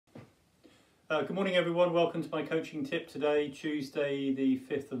Good morning everyone, welcome to my coaching tip today, Tuesday the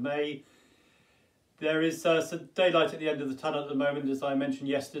 5th of May. There is some daylight at the end of the tunnel at the moment, as I mentioned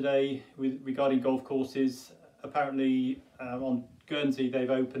yesterday regarding golf courses. Apparently on Guernsey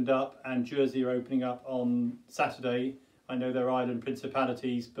they've opened up and Jersey are opening up on Saturday. I know they're island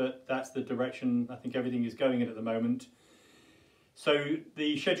principalities, but that's the direction I think everything is going in at the moment. So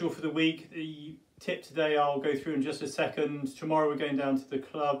the schedule for the week, the tip today I'll go through in just a second. Tomorrow we're going down to the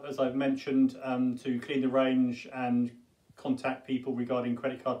club, as I've mentioned, to clean the range and contact people regarding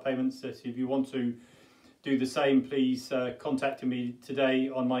credit card payments. So if you want to do the same, please contact me today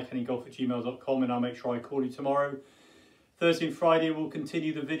on mikehenninggolf@gmail.com and I'll make sure I call you tomorrow. Thursday and Friday we'll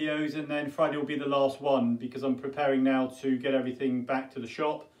continue the videos, and then Friday will be the last one because I'm preparing now to get everything back to the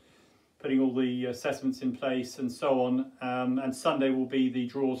shop, putting all the assessments in place and so on. And Sunday will be the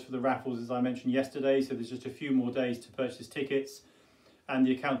draws for the Raffles, as I mentioned yesterday, so there's just a few more days to purchase tickets, and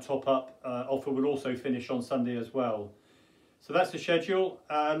the account top-up offer will also finish on Sunday as well. So that's the schedule.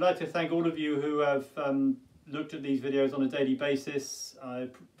 I'd like to thank all of you who have looked at these videos on a daily basis. I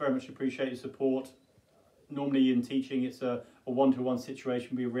very much appreciate your support. Normally in teaching it's a one-to-one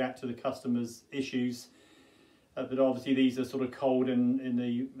situation. We react to the customers' issues. But obviously these are sort of cold in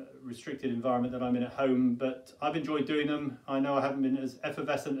the restricted environment that I'm in at home, but I've enjoyed doing them. I know I haven't been as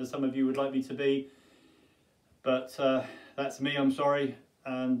effervescent as some of you would like me to be, but that's me, I'm sorry,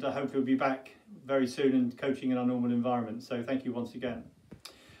 and hopefully we'll be back very soon and coaching in our normal environment. So thank you once again.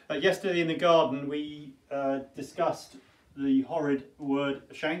 Yesterday in the garden we discussed the horrid word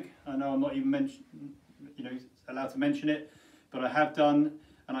shank. I know I'm not even allowed to mention it, but I have done.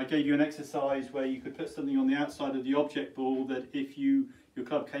 And I gave you an exercise where you could put something on the outside of the object ball that if your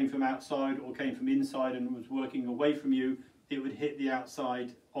club came from outside or came from inside and was working away from you, it would hit the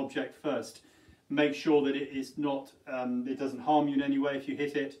outside object first. Make sure that it is not, it doesn't harm you in any way if you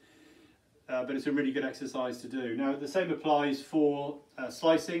hit it, but it's a really good exercise to do. Now the same applies for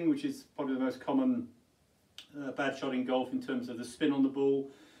slicing, which is probably the most common bad shot in golf in terms of the spin on the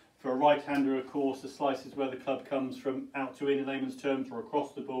ball. For a right-hander, of course, the slice is where the club comes from out to in layman's terms, or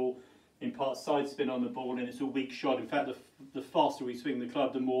across the ball, imparts side spin on the ball, and it's a weak shot. In fact, the faster we swing the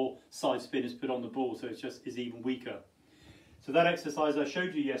club, the more side spin is put on the ball, so it just is even weaker. So that exercise I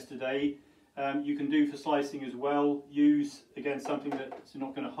showed you yesterday, you can do for slicing as well. Use, again, something that's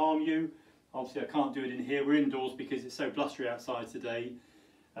not going to harm you. Obviously, I can't do it in here. We're indoors because it's so blustery outside today.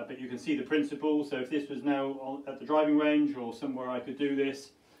 But you can see the principle. So if this was now at the driving range or somewhere I could do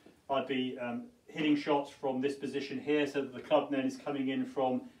this, I'd be hitting shots from this position here, so that the club then is coming in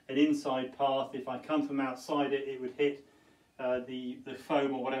from an inside path. If I come from outside it, it would hit the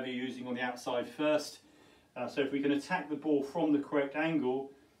foam or whatever you're using on the outside first. So if we can attack the ball from the correct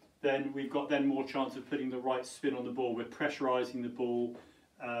angle, then we've got then more chance of putting the right spin on the ball. We're pressurising the ball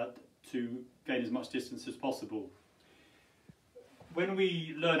to gain as much distance as possible. When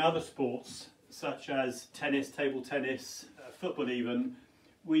we learn other sports, such as tennis, table tennis, football even,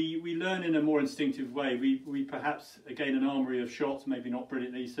 we learn in a more instinctive way. We perhaps gain an armoury of shots, maybe not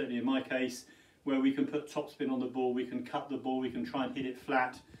brilliantly, certainly in my case, where we can put topspin on the ball, we can cut the ball, we can try and hit it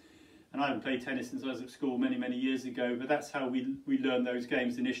flat. And I haven't played tennis since I was at school many years ago, but that's how we learn those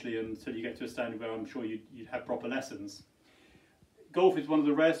games initially until you get to a standard where I'm sure you'd have proper lessons. Golf is one of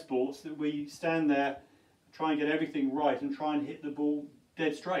the rare sports that we stand there, try and get everything right and try and hit the ball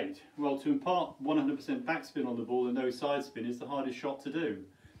dead straight. Well, to impart 100% backspin on the ball and no side spin is the hardest shot to do.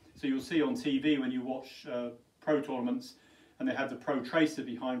 So you'll see on TV when you watch pro tournaments and they have the pro tracer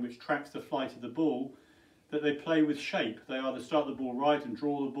behind which tracks the flight of the ball, that they play with shape. They either start the ball right and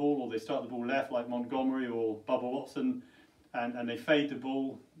draw the ball, or they start the ball left like Montgomery or Bubba Watson, and they fade the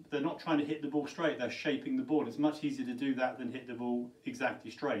ball. They're not trying to hit the ball straight, they're shaping the ball. It's much easier to do that than hit the ball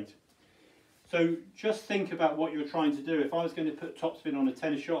exactly straight. So just think about what you're trying to do. If I was going to put topspin on a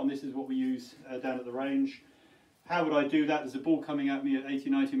tennis shot, and this is what we use down at the range, how would I do that? There's a ball coming at me at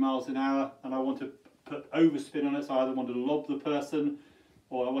 80-90 miles an hour and I want to put overspin on it, so I either want to lob the person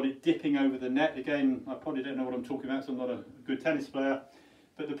or I want it dipping over the net. Again, I probably don't know what I'm talking about, so I'm not a good tennis player.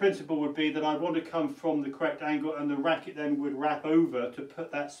 But the principle would be that I want to come from the correct angle and the racket then would wrap over to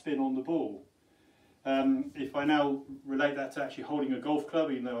put that spin on the ball. If I now relate that to actually holding a golf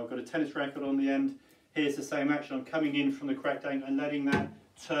club, even though I've got a tennis racket on the end, here's the same action. I'm coming in from the correct angle and letting that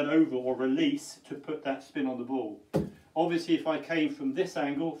turn over or release to put that spin on the ball. Obviously, if I came from this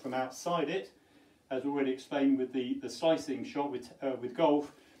angle, from outside it, as already explained with the slicing shot with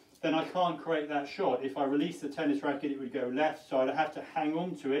golf, then I can't create that shot. If I release the tennis racket, it would go left, so I'd have to hang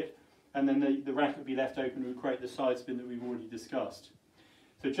on to it, and then the racket would be left open and would create the side spin that we've already discussed.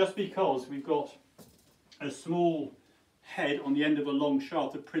 So just because we've got a small head on the end of a long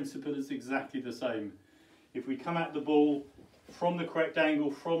shaft, the principle is exactly the same. If we come at the ball from the correct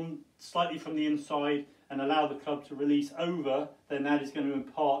angle, slightly from the inside, and allow the club to release over, then that is going to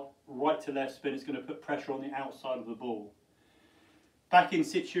impart right to left spin. It's going to put pressure on the outside of the ball. Back in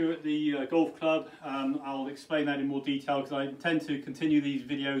situ at the golf club, I'll explain that in more detail because I intend to continue these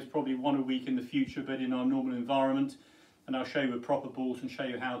videos probably one a week in the future, but in our normal environment, and I'll show you with proper balls and show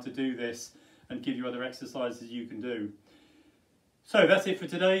you how to do this and give you other exercises you can do. So that's it for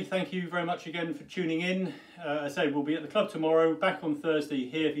today. Thank you very much again for tuning in. As I say, we'll be at the club tomorrow, back on Thursday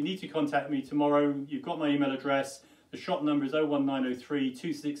here. If you need to contact me tomorrow, you've got my email address. The shop number is 01903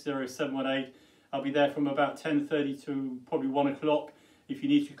 260 718. I'll be there from about 10:30 to probably 1 o'clock. If you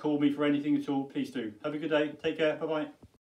need to call me for anything at all, please do. Have a good day. Take care. Bye-bye.